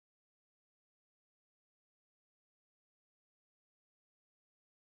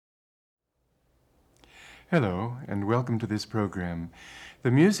Hello, and welcome to this program.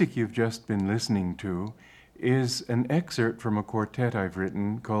 The music you've just been listening to is an excerpt from a quartet I've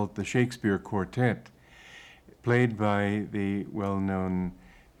written called the Shakespeare Quartet, played by the well-known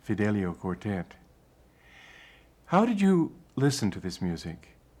Fidelio Quartet. How did you listen to this music?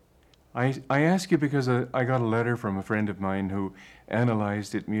 I ask you because I got a letter from a friend of mine who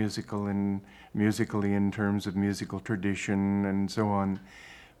analyzed it musically in terms of musical tradition and so on.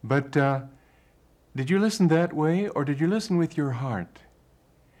 But did you listen that way, or did you listen with your heart?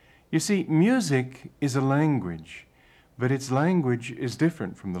 You see, music is a language, but its language is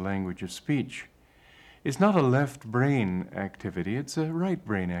different from the language of speech. It's not a left brain activity, it's a right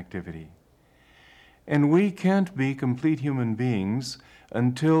brain activity. And we can't be complete human beings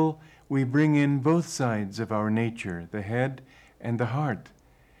until we bring in both sides of our nature, the head and the heart.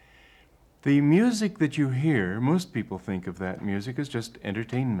 The music that you hear, most people think of that music as just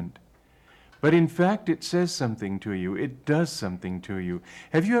entertainment. But in fact, it says something to you. It does something to you.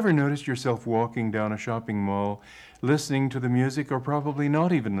 Have you ever noticed yourself walking down a shopping mall, listening to the music, or probably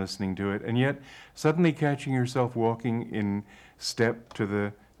not even listening to it, and yet suddenly catching yourself walking in step to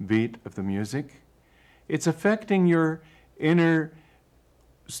the beat of the music? It's affecting your inner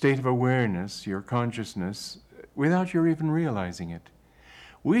state of awareness, your consciousness, without your even realizing it.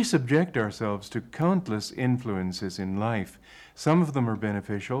 We subject ourselves to countless influences in life. Some of them are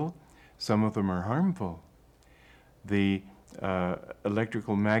beneficial, some of them are harmful. The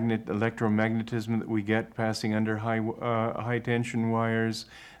electromagnetism that we get passing under high tension wires,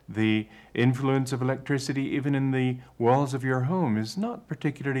 the influence of electricity even in the walls of your home is not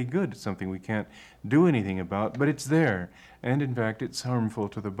particularly good. It's something we can't do anything about, but it's there. And in fact, it's harmful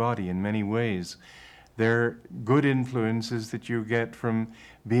to the body in many ways. There are good influences that you get from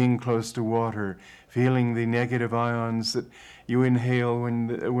being close to water, feeling the negative ions that you inhale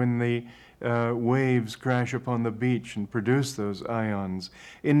when the waves crash upon the beach and produce those ions.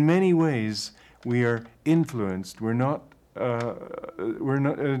 In many ways, we are influenced. John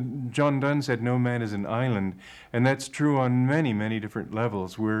Donne said, "No man is an island," and that's true on many, many different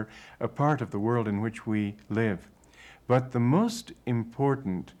levels. We're a part of the world in which we live. But the most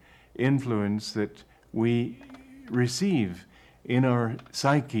important influence that we receive in our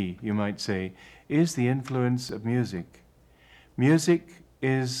psyche, you might say, is the influence of music. Music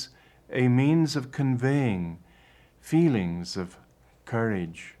is a means of conveying feelings of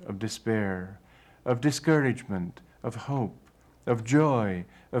courage, of despair, of discouragement, of hope, of joy,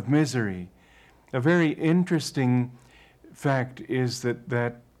 of misery. A very interesting fact is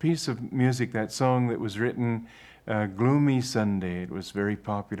that piece of music, that song that was written, Gloomy Sunday, it was very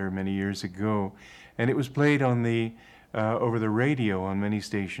popular many years ago, and it was played on over the radio on many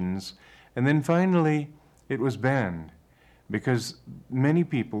stations, and then finally it was banned because many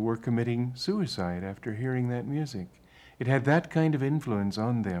people were committing suicide after hearing that music. It had that kind of influence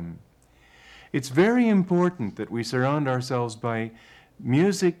on them. It's very important that we surround ourselves by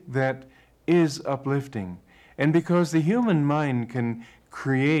music that is uplifting. And because the human mind can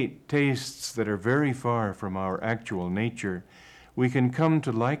create tastes that are very far from our actual nature, we can come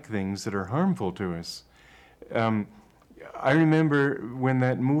to like things that are harmful to us. I remember when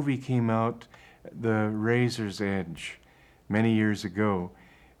that movie came out, The Razor's Edge, many years ago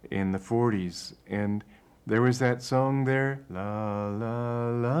in the 40s, and there was that song there, la la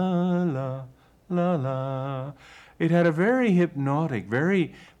la la la la. It had a very hypnotic,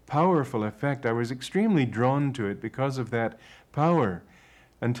 very powerful effect. I was extremely drawn to it because of that power,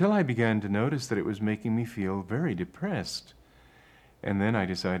 until I began to notice that it was making me feel very depressed. And then I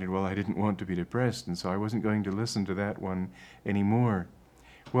decided, well, I didn't want to be depressed, and so I wasn't going to listen to that one anymore.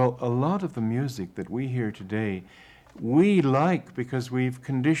 Well, a lot of the music that we hear today, we like because we've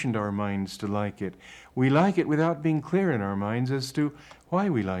conditioned our minds to like it. We like it without being clear in our minds as to why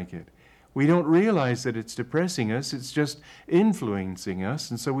we like it. We don't realize that it's depressing us, it's just influencing us,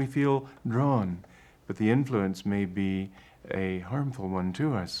 and so we feel drawn. But the influence may be a harmful one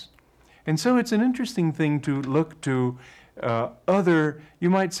to us. And so it's an interesting thing to look to other, you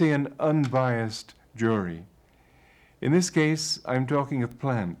might say, an unbiased jury. In this case, I'm talking of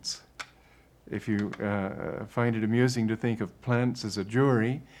plants. If you find it amusing to think of plants as a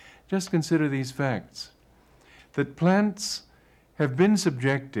jury, just consider these facts. That plants have been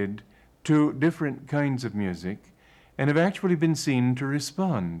subjected to different kinds of music and have actually been seen to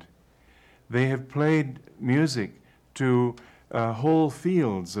respond. They have played music to whole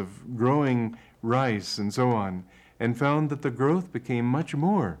fields of growing rice and so on, and found that the growth became much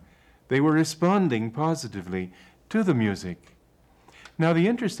more. They were responding positively to the music. Now, the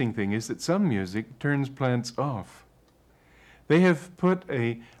interesting thing is that some music turns plants off. They have put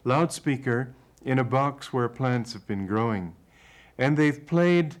a loudspeaker in a box where plants have been growing. And they've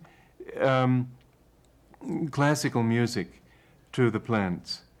played classical music to the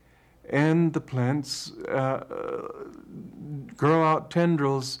plants. And the plants grow out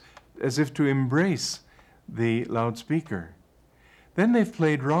tendrils as if to embrace the loudspeaker. Then they've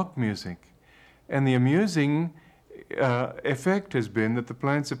played rock music. And the amusing effect has been that the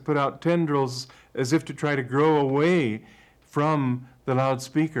plants have put out tendrils as if to try to grow away from the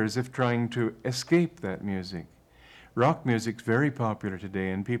loudspeaker, as if trying to escape that music. Rock music's very popular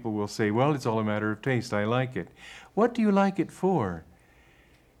today, and people will say, well, it's all a matter of taste. I like it. What do you like it for?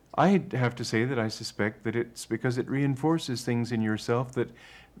 I have to say that I suspect that it's because it reinforces things in yourself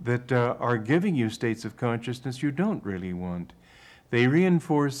that are giving you states of consciousness you don't really want. They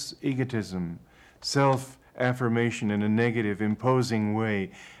reinforce egotism, self-affirmation in a negative, imposing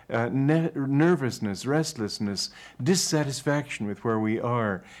way, nervousness, restlessness, dissatisfaction with where we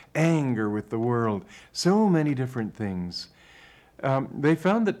are, anger with the world, so many different things. They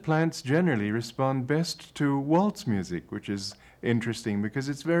found that plants generally respond best to waltz music, which is interesting because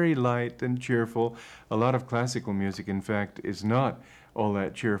it's very light and cheerful. A lot of classical music, in fact, is not all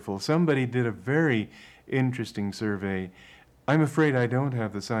that cheerful. Somebody did a very interesting survey. I'm afraid I don't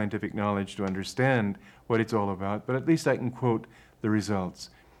have the scientific knowledge to understand what it's all about, but at least I can quote the results.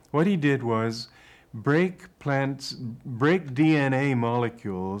 What he did was break DNA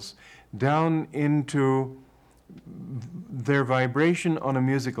molecules down into their vibration on a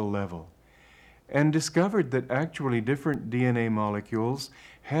musical level, and discovered that actually different DNA molecules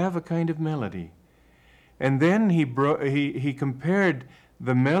have a kind of melody. And then he compared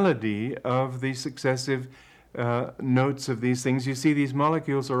the melody of the successive notes of these things. You see, these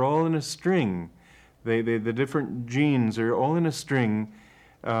molecules are all in a string. The different genes are all in a string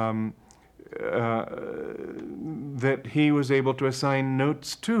that he was able to assign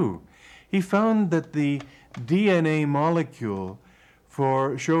notes to. He found that the DNA molecule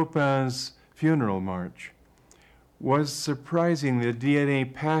for Chopin's Funeral March was surprising. The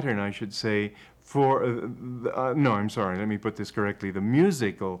DNA pattern, I should say, for, no, I'm sorry, let me put this correctly. The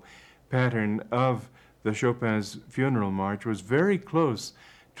musical pattern of the Chopin's Funeral March was very close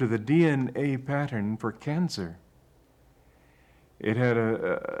to the DNA pattern for cancer. It had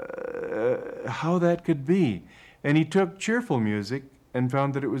how that could be. And he took cheerful music and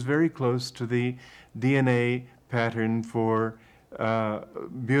found that it was very close to the DNA pattern for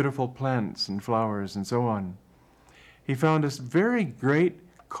beautiful plants and flowers and so on. He found a very great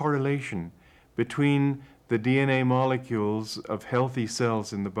correlation between the DNA molecules of healthy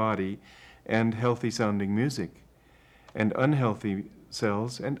cells in the body and healthy sounding music, and unhealthy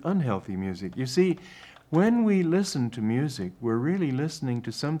cells and unhealthy music. You see, when we listen to music, we're really listening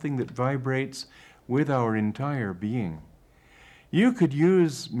to something that vibrates with our entire being. You could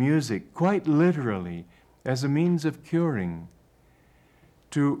use music quite literally as a means of curing,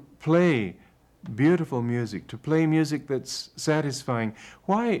 to play beautiful music, to play music that's satisfying.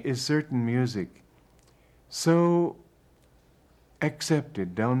 Why is certain music so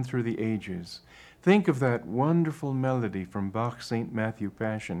accepted down through the ages? Think of that wonderful melody from Bach's St. Matthew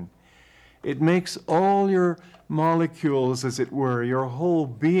Passion. It makes all your molecules, as it were, your whole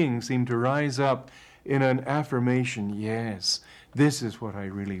being seem to rise up in an affirmation. Yes, this is what I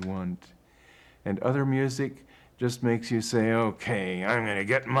really want. And other music just makes you say, okay, I'm going to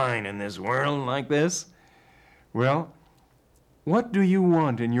get mine in this world like this. Well, what do you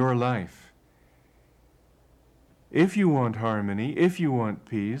want in your life? If you want harmony, if you want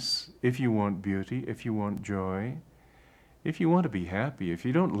peace, if you want beauty, if you want joy, if you want to be happy, if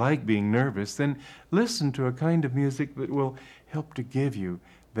you don't like being nervous, then listen to a kind of music that will help to give you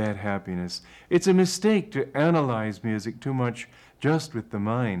that happiness. It's a mistake to analyze music too much just with the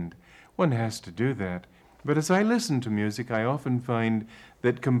mind. One has to do that. But as I listen to music, I often find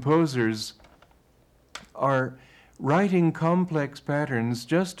that composers are writing complex patterns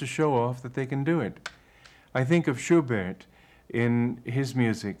just to show off that they can do it. I think of Schubert in his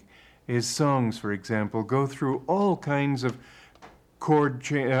music. His songs, for example, go through all kinds of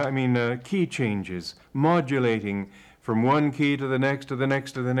key changes, modulating from one key to the next, to the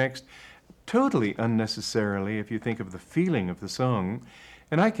next, to the next, totally unnecessarily if you think of the feeling of the song.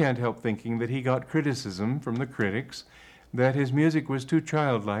 And I can't help thinking that he got criticism from the critics that his music was too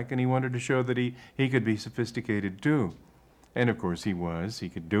childlike, and he wanted to show that he could be sophisticated too. And of course he was. He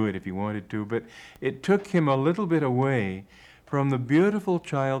could do it if he wanted to, but it took him a little bit away from the beautiful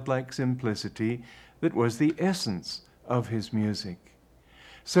childlike simplicity that was the essence of his music.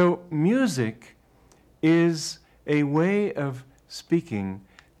 So music is a way of speaking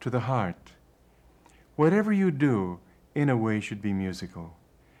to the heart. Whatever you do, in a way, should be musical.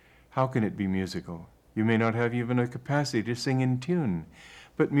 how can it be musical? You may not have even a capacity to sing in tune.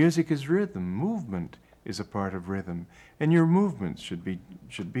 But music is rhythm. Movement is a part of rhythm. And your movements should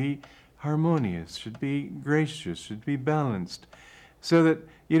be harmonious, should be gracious, should be balanced. So that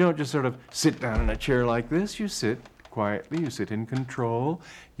you don't just sort of sit down in a chair like this. You sit quietly, you sit in control,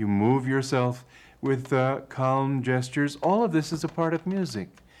 you move yourself with calm gestures. All of this is a part of music.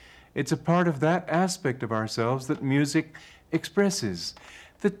 It's a part of that aspect of ourselves that music expresses.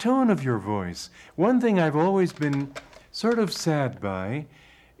 The tone of your voice. One thing I've always been sort of sad by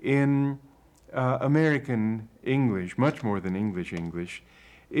in American English, much more than English,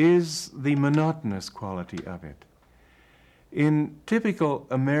 is the monotonous quality of it. In typical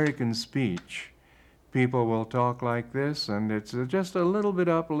American speech, people will talk like this, and it's just a little bit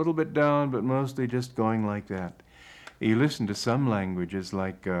up, a little bit down, but mostly just going like that. You listen to some languages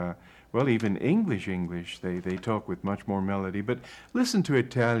like, even English, they talk with much more melody, but listen to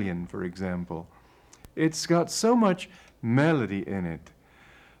Italian, for example. It's got so much melody in it.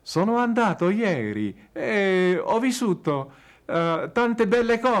 Sono andato ieri e ho vissuto tante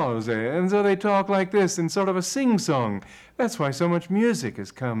belle cose. And so they talk like this in sort of a sing-song. That's why so much music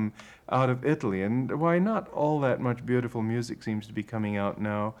has come out of Italy, and why not all that much beautiful music seems to be coming out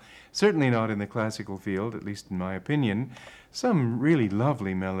now. Certainly not in the classical field, at least in my opinion. Some really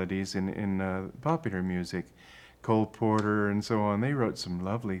lovely melodies in popular music. Cole Porter and so on, they wrote some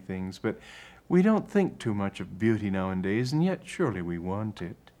lovely things, but we don't think too much of beauty nowadays, and yet surely we want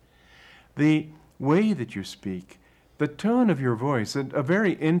it. The way that you speak, the tone of your voice. A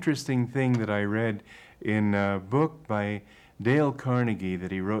very interesting thing that I read in a book by Dale Carnegie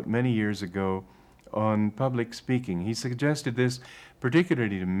that he wrote many years ago on public speaking. He suggested this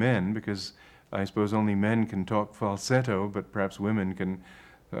particularly to men, because I suppose only men can talk falsetto, but perhaps women can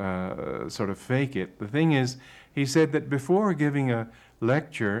sort of fake it. The thing is, he said that before giving a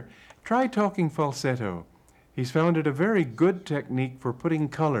lecture, try talking falsetto. He's found it a very good technique for putting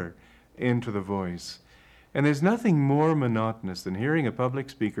color into the voice. And there's nothing more monotonous than hearing a public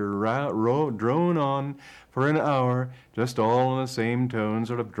speaker drone on for an hour, just all in the same tone,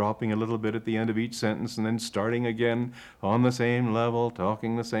 sort of dropping a little bit at the end of each sentence and then starting again on the same level,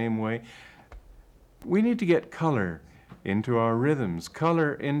 talking the same way. We need to get color into our rhythms,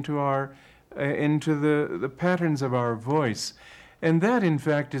 color into the patterns of our voice. And that, in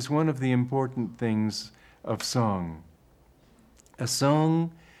fact, is one of the important things of song. A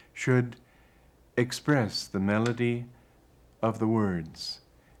song should express the melody of the words.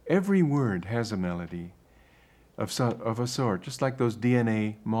 Every word has a melody of a sort, just like those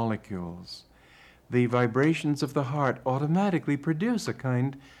DNA molecules. The vibrations of the heart automatically produce a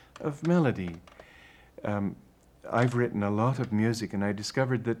kind of melody. I've written a lot of music, and I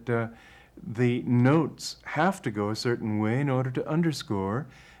discovered that the notes have to go a certain way in order to underscore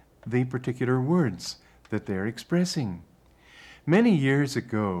the particular words that they're expressing. Many years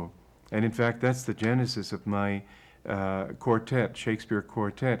ago, and in fact that's the genesis of my quartet, Shakespeare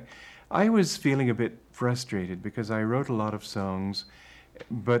Quartet, I was feeling a bit frustrated because I wrote a lot of songs,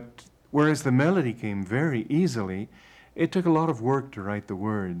 but whereas the melody came very easily, it took a lot of work to write the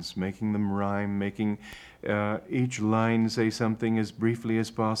words, making them rhyme, making each line say something as briefly as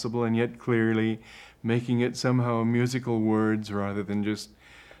possible, and yet clearly making it somehow musical words rather than just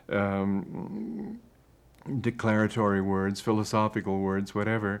declaratory words, philosophical words,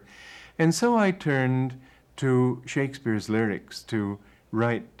 whatever. And so I turned to Shakespeare's lyrics to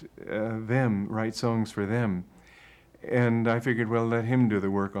write songs for them. And I figured, well, let him do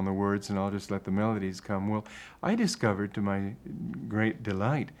the work on the words and I'll just let the melodies come. Well, I discovered to my great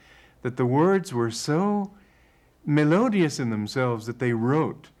delight that the words were so melodious in themselves that they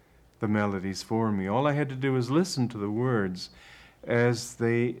wrote the melodies for me. All I had to do was listen to the words as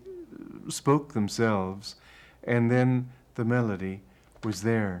they spoke themselves, and then the melody was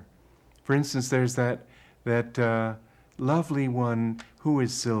there. For instance, there's that lovely one, Who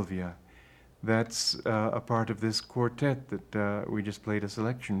is Sylvia? That's a part of this quartet that we just played a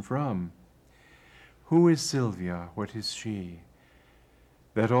selection from. Who is Sylvia? What is she?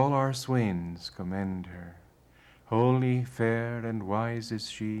 That all our swains commend her. Holy, fair, and wise is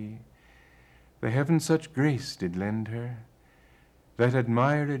she. The heaven such grace did lend her, that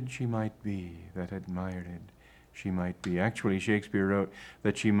admired she might be, that admired she might be. Actually, Shakespeare wrote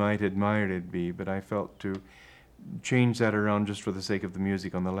that she might admired be, but I felt to change that around just for the sake of the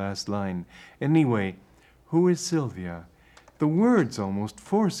music on the last line. Anyway, who is Sylvia? The words almost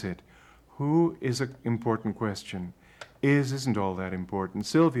force it. Who is an important question. Isn't all that important.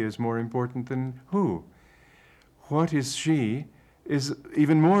 Sylvia is more important than who. What is she is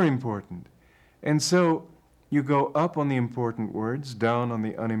even more important. And so You go up on the important words, down on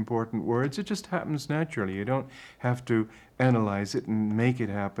the unimportant words. It just happens naturally. You don't have to analyze it and make it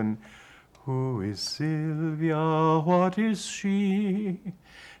happen. Who is Sylvia? What is she?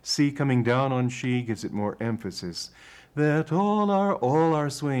 C coming down on she gives it more emphasis. That all our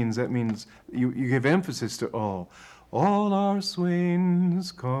swains, that means you give emphasis to all. All our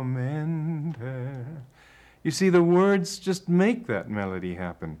swains commend her. You see, the words just make that melody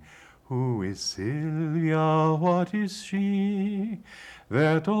happen. Who is Sylvia? What is she?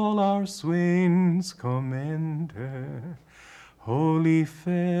 That all our swains commend her. Holy,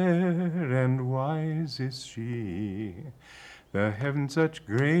 fair, and wise is she. The heaven such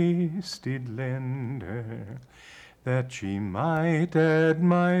grace did lend her, that she might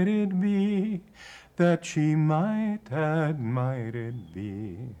admired be, that she might admired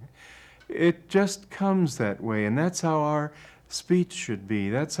be. It just comes that way, and that's how our speech should be.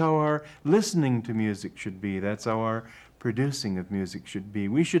 That's how our listening to music should be. That's how our producing of music should be.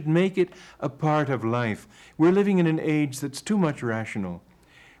 We should make it a part of life. We're living in an age that's too much rational.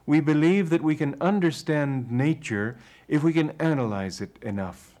 We believe that we can understand nature if we can analyze it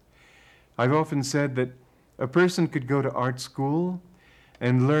enough. I've often said that a person could go to art school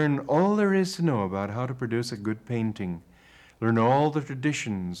and learn all there is to know about how to produce a good painting. Learn all the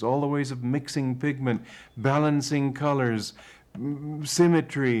traditions, all the ways of mixing pigment, balancing colors,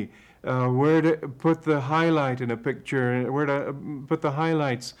 symmetry, where to put the highlight in a picture, where to put the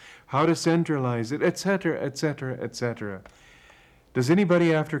highlights, how to centralize it, etc., etc., etc. Does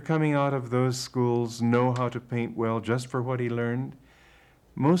anybody after coming out of those schools know how to paint well just for what he learned?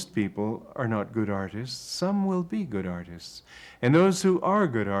 Most people are not good artists. Some will be good artists. And those who are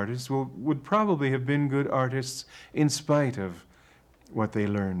good artists would probably have been good artists in spite of what they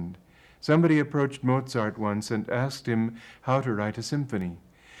learned. Somebody approached Mozart once and asked him how to write a symphony.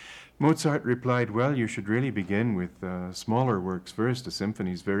 Mozart replied, well, you should really begin with smaller works first. A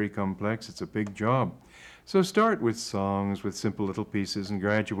symphony is very complex. It's a big job. So start with songs, with simple little pieces, and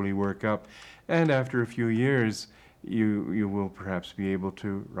gradually work up. And after a few years, you will perhaps be able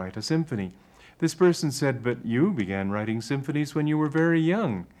to write a symphony. This person said, but you began writing symphonies when you were very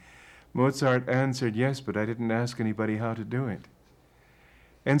young. Mozart answered, yes, but I didn't ask anybody how to do it.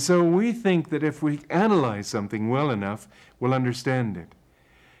 And so we think that if we analyze something well enough, we'll understand it.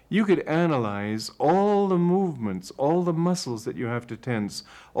 You could analyze all the movements, all the muscles that you have to tense,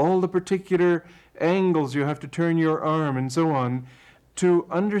 all the particular angles you have to turn your arm and so on, to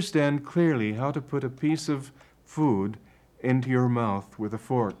understand clearly how to put a piece of food into your mouth with a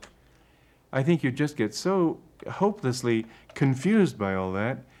fork. I think you'd just get so hopelessly confused by all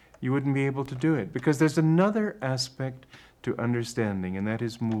that, you wouldn't be able to do it. Because there's another aspect to understanding, and that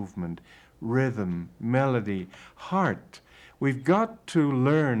is movement, rhythm, melody, heart. We've got to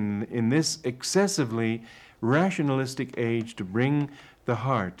learn in this excessively rationalistic age to bring the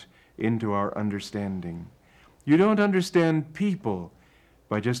heart into our understanding. You don't understand people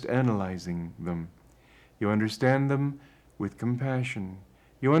by just analyzing them. You understand them with compassion.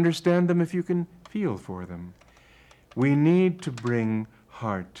 You understand them if you can feel for them. We need to bring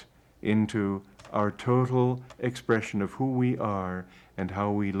heart into our total expression of who we are and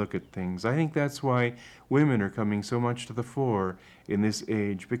how we look at things. I think that's why women are coming so much to the fore in this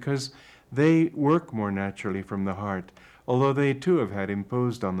age, because they work more naturally from the heart, although they too have had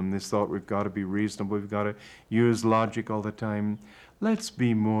imposed on them this thought, we've got to be reasonable, we've got to use logic all the time. Let's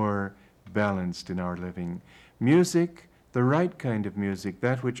be more balanced in our living. Music, the right kind of music,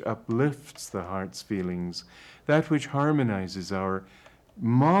 that which uplifts the heart's feelings, that which harmonizes our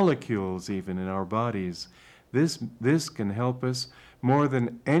molecules even in our bodies, this can help us more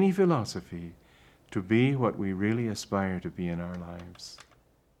than any philosophy to be what we really aspire to be in our lives.